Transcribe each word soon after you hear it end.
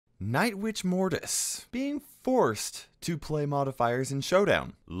Nightwitch Mortis being forced to play modifiers in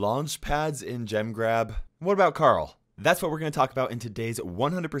Showdown. Launch pads in Gem Grab. What about Carl? That's what we're going to talk about in today's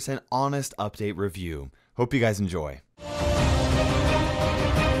 100% honest update review. Hope you guys enjoy.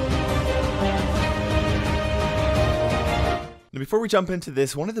 Now, before we jump into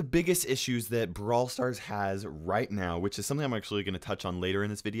this, one of the biggest issues that Brawl Stars has right now, which is something I'm actually going to touch on later in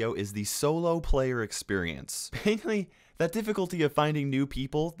this video, is the solo player experience. Mainly, that difficulty of finding new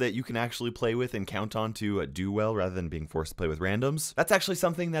people that you can actually play with and count on to do well rather than being forced to play with randoms. That's actually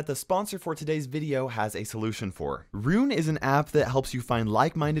something that the sponsor for today's video has a solution for. Rune is an app that helps you find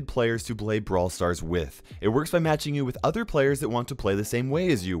like-minded players to play Brawl Stars with. It works by matching you with other players that want to play the same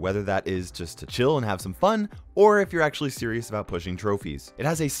way as you, whether that is just to chill and have some fun, or if you're actually serious about pushing trophies. It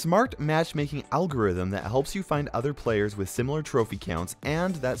has a smart matchmaking algorithm that helps you find other players with similar trophy counts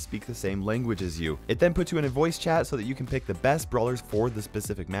and that speak the same language as you. It then puts you in a voice chat so that you can pick the best brawlers for the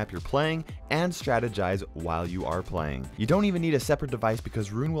specific map you're playing and strategize while you are playing. You don't even need a separate device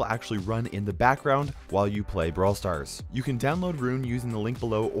because Rune will actually run in the background while you play Brawl Stars. You can download Rune using the link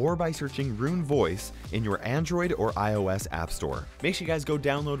below or by searching Rune Voice in your Android or iOS app store. Make sure you guys go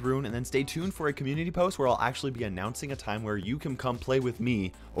download Rune and then stay tuned for a community post where I'll actually be announcing a time where you can come play with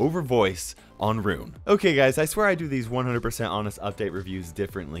me over voice on Rune. Okay guys, I swear I do these 100% honest update reviews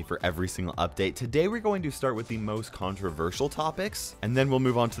differently for every single update. Today we're going to start with the most controversial topics, and then we'll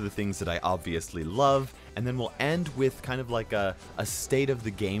move on to the things that I obviously love, and then we'll end with kind of like a state of the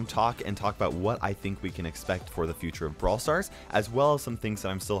game talk and talk about what I think we can expect for the future of Brawl Stars, as well as some things that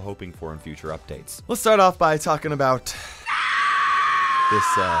I'm still hoping for in future updates. Let's start off by talking about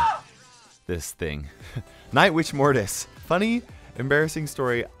this thing. Nightwitch Mortis. Funny, embarrassing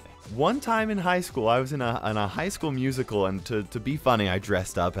story. One time in high school, I was in a high school musical, and to be funny, I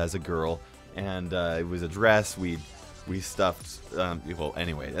dressed up as a girl, and it was a dress. We stuffed, well,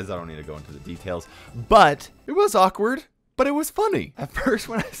 anyway, as I don't need to go into the details, but it was awkward, but it was funny. At first,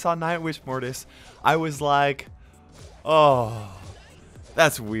 when I saw Nightwitch Mortis, I was like, oh,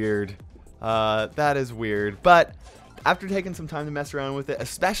 that's weird. That is weird. But after taking some time to mess around with it,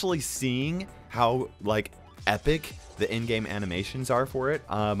 especially seeing how, like, epic the in-game animations are for it,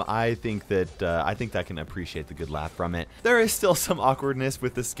 I think that I can appreciate the good laugh from it. There is still some awkwardness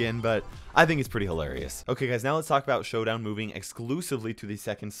with the skin, but I think it's pretty hilarious. Okay guys, now let's talk about Showdown moving exclusively to the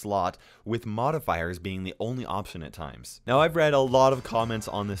second slot, with modifiers being the only option at times. Now, I've read a lot of comments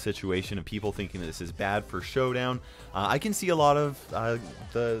on this situation of people thinking that this is bad for Showdown. I can see a lot of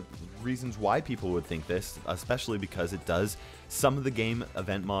the reasons why people would think this, especially because it does, some of the game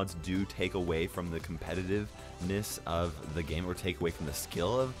event mods do take away from the competitiveness of the game, or take away from the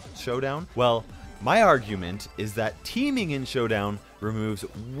skill of Showdown. Well, my argument is that teaming in Showdown removes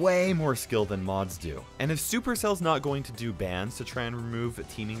way more skill than mods do. And if Supercell's not going to do bans to try and remove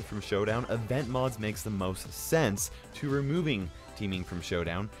teaming from Showdown, event mods makes the most sense to removing teaming from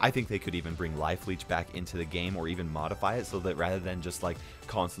Showdown. I think they could even bring Life Leech back into the game, or even modify it so that rather than just like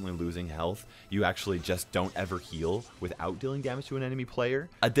constantly losing health, you actually just don't ever heal without dealing damage to an enemy player.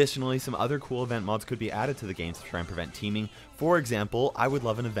 Additionally, some other cool event mods could be added to the game to try and prevent teaming. For example, I would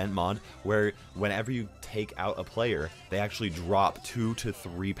love an event mod where whenever you take out a player, they actually drop 2 to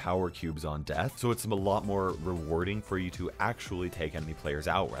 3 power cubes on death, so it's a lot more rewarding for you to actually take enemy players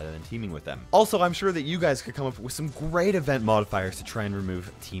out rather than teaming with them. Also, I'm sure that you guys could come up with some great event modifiers to try and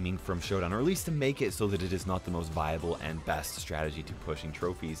remove teaming from Showdown, or at least to make it so that it is not the most viable and best strategy to pushing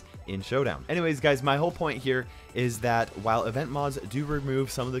trophies in Showdown. Anyways guys, my whole point here is that while event mods do remove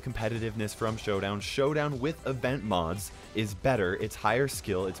some of the competitiveness from Showdown, Showdown with event mods is better, it's higher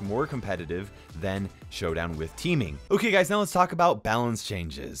skill, it's more competitive than Showdown with teaming. Okay guys, now let's talk about balance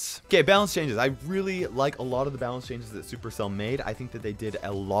changes. Okay, balance changes. I really like a lot of the balance changes that Supercell made. I think that they did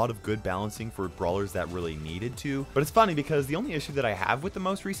a lot of good balancing for brawlers that really needed to. But it's funny because the only issue that I have with the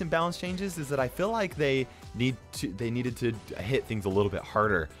most recent balance changes is that I feel like they needed to hit things a little bit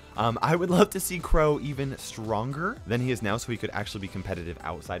harder. I would love to see Crow even stronger than he is now, so he could actually be competitive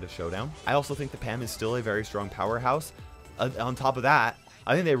outside of Showdown. I also think the Pam is still a very strong powerhouse. On top of that,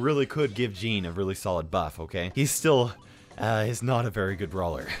 I think they really could give Gene a really solid buff, okay? He's still is not a very good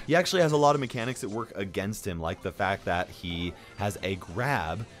brawler. He actually has a lot of mechanics that work against him, like the fact that he has a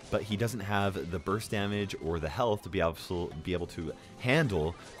grab, but he doesn't have the burst damage or the health to be able to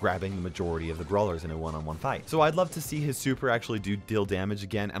handle grabbing the majority of the brawlers in a one-on-one fight. So I'd love to see his super actually deal damage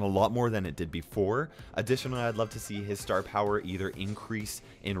again, and a lot more than it did before. Additionally, I'd love to see his star power either increase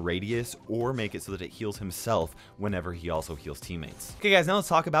in radius or make it so that it heals himself whenever he also heals teammates. Okay guys, now let's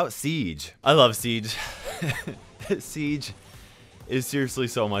talk about Siege. I love Siege. Siege is seriously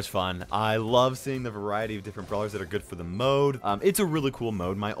so much fun. I love seeing the variety of different brawlers that are good for the mode. It's a really cool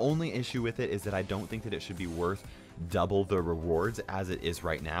mode. My only issue with it is that I don't think that it should be worth double the rewards as it is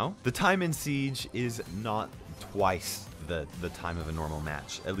right now. The time in Siege is not twice the time of a normal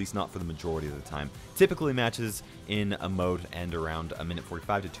match, at least not for the majority of the time. Typically matches in a mode end around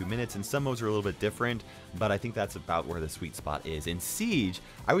 1:45 to 2 minutes, and some modes are a little bit different, but I think that's about where the sweet spot is. In Siege,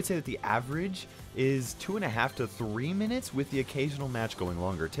 I would say that the average is 2.5 to 3 minutes, with the occasional match going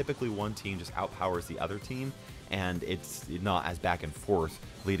longer. Typically one team just outpowers the other team, and it's not as back and forth,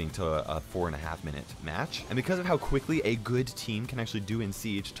 leading to a 4.5 minute match. And because of how quickly a good team can actually do in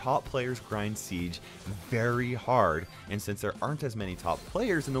Siege, top players grind Siege very hard. And since there aren't as many top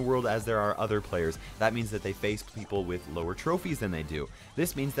players in the world as there are other players, that means that they face people with lower trophies than they do.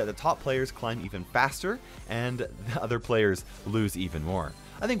 This means that the top players climb even faster, and the other players lose even more.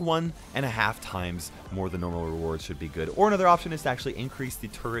 I think 1.5 times more than normal rewards should be good. Or another option is to actually increase the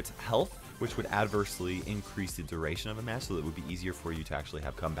turret's health, which would adversely increase the duration of a match, so that it would be easier for you to actually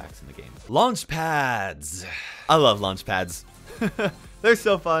have comebacks in the game. Launch pads. I love launch pads. They're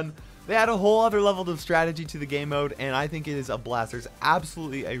so fun. They add a whole other level of strategy to the game mode, and I think it is a blast. There's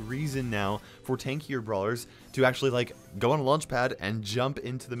absolutely a reason now for tankier brawlers to actually like go on a launch pad and jump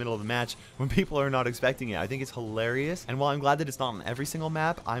into the middle of the match when people are not expecting it. I think it's hilarious, and while I'm glad that it's not on every single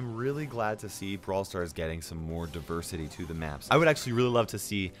map, I'm really glad to see Brawl Stars getting some more diversity to the maps. I would actually really love to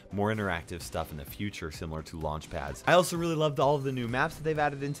see more interactive stuff in the future similar to launch pads. I also really loved all of the new maps that they've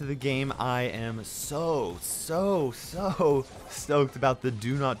added into the game. I am so stoked about the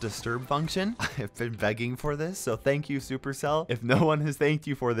do not disturb function. I have been begging for this, so thank you, Supercell. If no one has thanked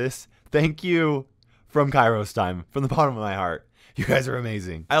you for this, thank you. From KairosTime, from the bottom of my heart. You guys are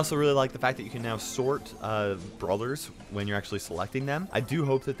amazing. I also really like the fact that you can now sort brawlers when you're actually selecting them. I do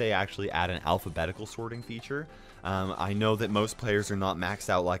hope that they actually add an alphabetical sorting feature. I know that most players are not maxed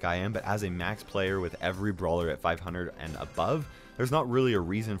out like I am, but as a max player with every brawler at 500 and above, there's not really a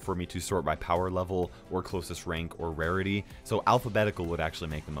reason for me to sort by power level or closest rank or rarity, so alphabetical would actually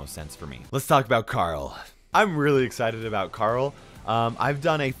make the most sense for me. Let's talk about Carl. I'm really excited about Carl. I've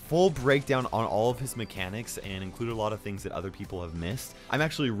done a full breakdown on all of his mechanics and included a lot of things that other people have missed. I'm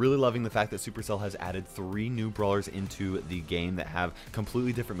actually really loving the fact that Supercell has added 3 new brawlers into the game that have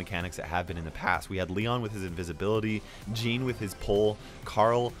completely different mechanics that have been in the past. We had Leon with his invisibility, Gene with his pull,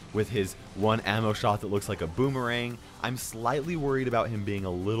 Carl with his one ammo shot that looks like a boomerang. I'm slightly worried about him being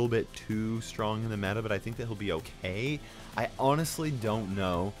a little bit too strong in the meta, but I think that he'll be okay. I honestly don't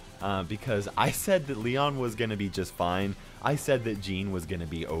know. Because I said that Leon was going to be just fine. I said that Gene was going to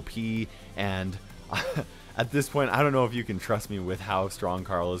be OP, and at this point, I don't know if you can trust me with how strong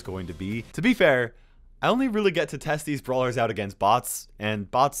Carl is going to be. To be fair, I only really get to test these brawlers out against bots, and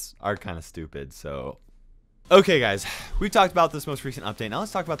bots are kind of stupid, so... Okay guys, we've talked about this most recent update. Now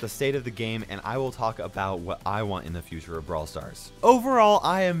let's talk about the state of the game, and I will talk about what I want in the future of Brawl Stars. Overall,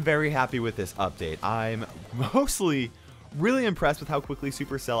 I am very happy with this update. I'm mostly really impressed with how quickly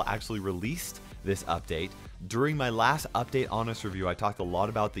Supercell actually released this update. During my last update honest review, I talked a lot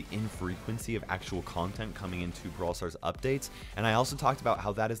about the infrequency of actual content coming into Brawl Stars updates, and I also talked about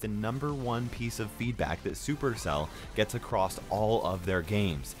how that is the #1 piece of feedback that Supercell gets across all of their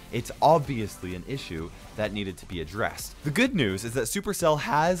games. It's obviously an issue that needed to be addressed. The good news is that Supercell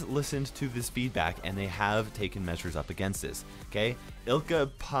has listened to this feedback, and they have taken measures up against this. Okay, Ilkka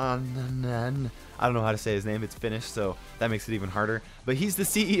Paananen, I don't know how to say his name, it's Finnish, so that makes it even harder, but he's the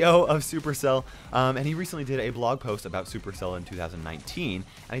CEO of Supercell, and he recently did a blog post about Supercell in 2019,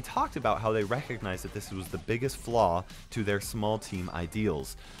 and he talked about how they recognized that this was the biggest flaw to their small team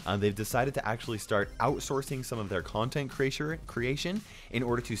ideals. They've decided to actually start outsourcing some of their content creation in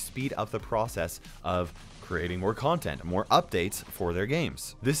order to speed up the process of creating more content, more updates for their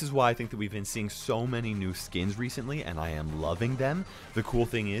games. This is why I think that we've been seeing so many new skins recently, and I am loving them. The cool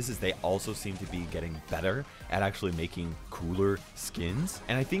thing is they also seem to be getting better at actually making cooler skins.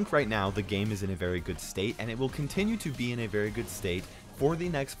 And I think right now the game is in a very good state, and it will continue to be in a very good state for the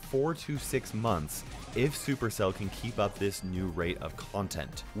next 4 to 6 months if Supercell can keep up this new rate of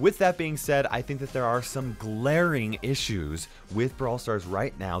content. With that being said, I think that there are some glaring issues with Brawl Stars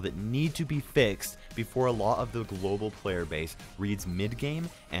right now that need to be fixed before a lot of the global player base reads mid-game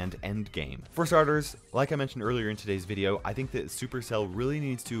and endgame. For starters, like I mentioned earlier in today's video, I think that Supercell really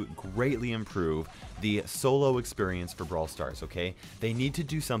needs to greatly improve the solo experience for Brawl Stars, okay? They need to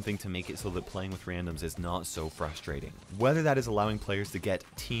do something to make it so that playing with randoms is not so frustrating. Whether that is allowing players to get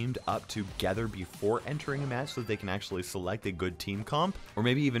teamed up together before entering a match so that they can actually select a good team comp, or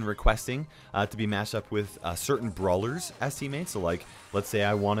maybe even requesting to be matched up with certain brawlers as teammates. So like, let's say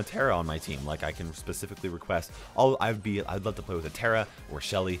I want a Terra on my team, like I can specifically request, I'd love to play with a Terra or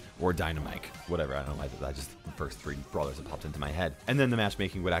Shelly or Dynamite, whatever. I don't know, I just the first 3 brawlers that popped into my head. And then the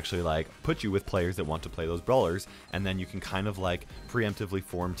matchmaking would actually like put you with players that want to play those brawlers, and then you can kind of like preemptively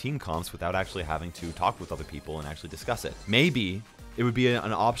form team comps without actually having to talk with other people and actually discuss it. Maybe it would be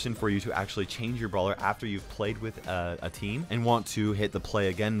an option for you to actually change your brawler after you've played with a team and want to hit the play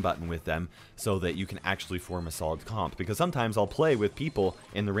again button with them so that you can actually form a solid comp. Because sometimes I'll play with people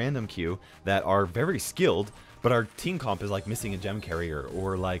in the random queue that are very skilled, but our team comp is like missing a gem carrier,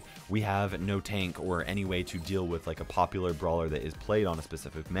 or like we have no tank or any way to deal with like a popular brawler that is played on a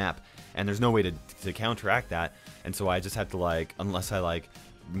specific map, and there's no way to counteract that. And so I just have to like, unless I like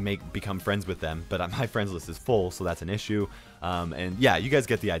become friends with them, but my friends list is full, so that's an issue. And yeah, you guys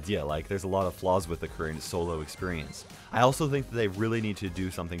get the idea. Like, there's a lot of flaws with the current solo experience. I also think that they really need to do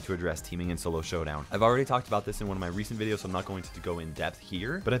something to address teaming in solo showdown. I've already talked about this in one of my recent videos, so I'm not going to go in depth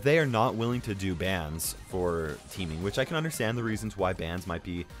here. But if they are not willing to do bans for teaming, which I can understand the reasons why bans might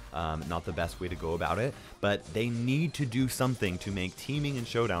be not the best way to go about it, but they need to do something to make teaming in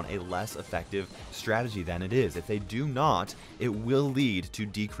showdown a less effective strategy than it is. If they do not, it will lead to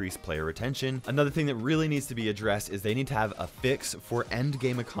decreased player retention. Another thing that really needs to be addressed is they need to have a fix for end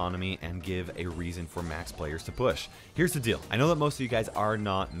game economy and give a reason for max players to push. Here's the deal. I know that most of you guys are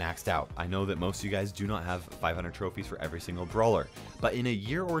not maxed out. I know that most of you guys do not have 500 trophies for every single brawler, but in a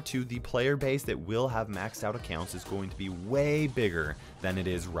year or two, the player base that will have maxed out accounts is going to be way bigger than it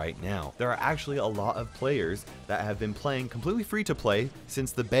is right now. There are actually a lot of players that have been playing completely free to play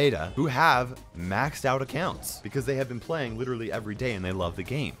since the beta who have maxed out accounts because they have been playing literally every day and they love the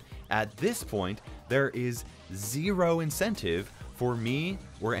game. At this point, there is zero incentive for me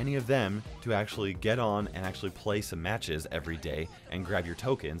or any of them to actually get on and actually play some matches every day and grab your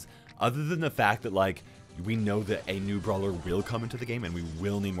tokens, other than the fact that like we know that a new brawler will come into the game and we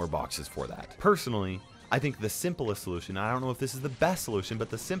will need more boxes for that. Personally, I think the simplest solution, I don't know if this is the best solution, but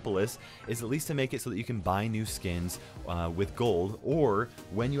the simplest is at least to make it so that you can buy new skins with gold, or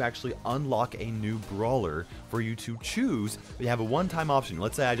when you actually unlock a new brawler, for you to choose, you have a one-time option.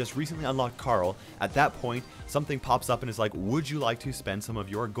 Let's say I just recently unlocked Carl. At that point, something pops up and is like, would you like to spend some of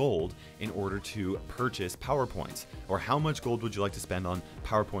your gold in order to purchase power points? Or how much gold would you like to spend on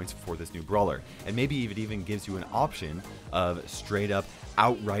power points for this new brawler? And maybe it even gives you an option of straight up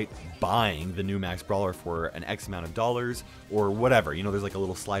outright buying the new max brawler for an X amount of dollars or whatever. You know, there's like a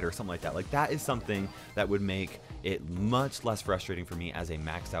little slider or something like that. Like, that is something that would make it much less frustrating for me as a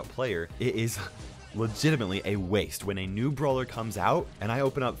maxed out player. It is legitimately a waste when a new brawler comes out and I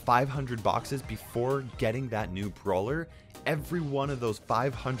open up 500 boxes before getting that new brawler. Every one of those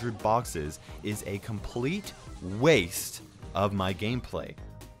 500 boxes is a complete waste of my gameplay,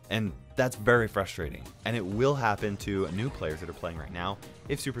 and that's very frustrating, and it will happen to new players that are playing right now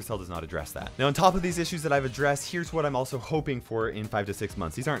if Supercell does not address that. Now, on top of these issues that I've addressed, here's what I'm also hoping for in 5 to 6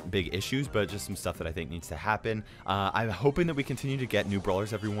 months. These aren't big issues, but just some stuff that I think needs to happen. I'm hoping that we continue to get new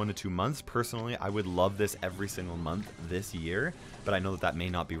brawlers every 1 to 2 months. Personally, I would love this every single month this year, but I know that that may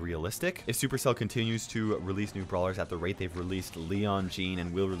not be realistic. If Supercell continues to release new brawlers at the rate they've released Leon, Jean,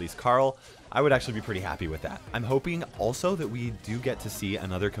 and will release Carl, I would actually be pretty happy with that. I'm hoping also that we do get to see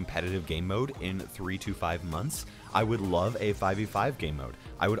another competitive game mode in 3 to 5 months. I would love a 5v5 game mode.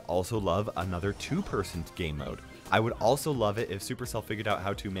 I would also love another 2-person game mode. I would also love it if Supercell figured out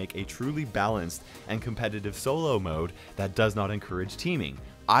how to make a truly balanced and competitive solo mode that does not encourage teaming.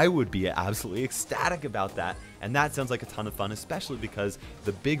 I would be absolutely ecstatic about that, and that sounds like a ton of fun, especially because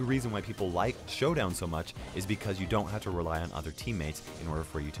the big reason why people like Showdown so much is because you don't have to rely on other teammates in order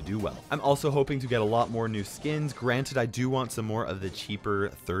for you to do well. I'm also hoping to get a lot more new skins. Granted, I do want some more of the cheaper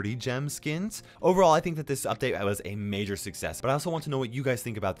 30 gem skins. Overall, I think that this update was a major success, but I also want to know what you guys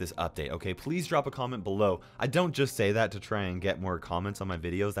think about this update. Okay, please drop a comment below. I don't just say that to try and get more comments on my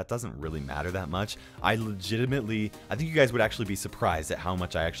videos. That doesn't really matter that much. I think you guys would actually be surprised at how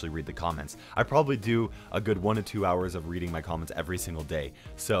much I actually read the comments. I probably do a good 1 to 2 hours of reading my comments every single day.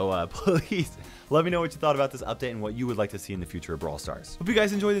 So please let me know what you thought about this update and what you would like to see in the future of Brawl Stars. Hope you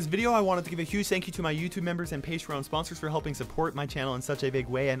guys enjoyed this video. I wanted to give a huge thank you to my YouTube members and Patreon sponsors for helping support my channel in such a big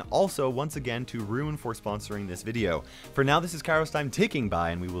way, and also once again to Ruin for sponsoring this video. For now, this is KairosTime ticking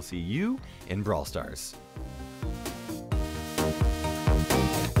by, and we will see you in Brawl Stars.